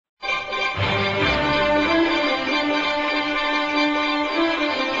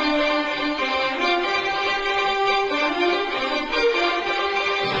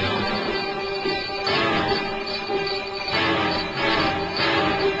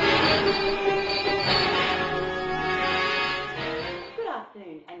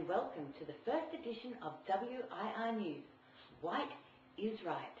edition of WIR News. White is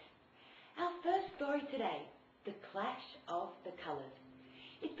right. Our first story today, the clash of the colours.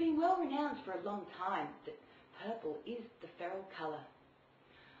 It's been well renowned for a long time that purple is the feral colour.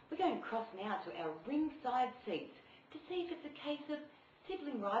 We're going to cross now to our ringside seats to see if it's a case of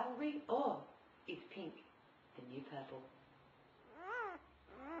sibling rivalry or is pink the new purple.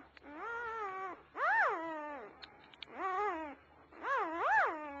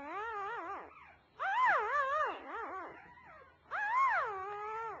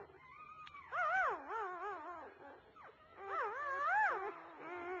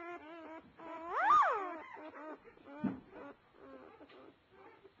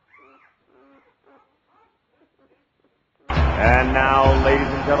 And now, ladies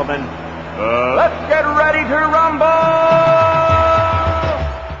and gentlemen, let's get ready to rumble!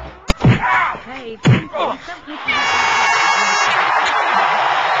 Hey, Pinky,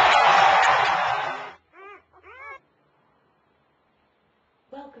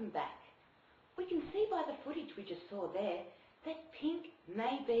 Welcome back. We can see by the footage we just saw there that pink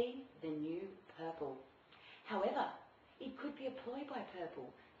may be the new purple. However, it could be a ploy by purple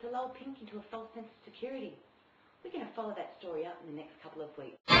to lull pink into a false sense of security. We're going to follow that story up in the next couple of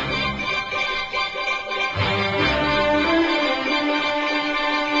weeks.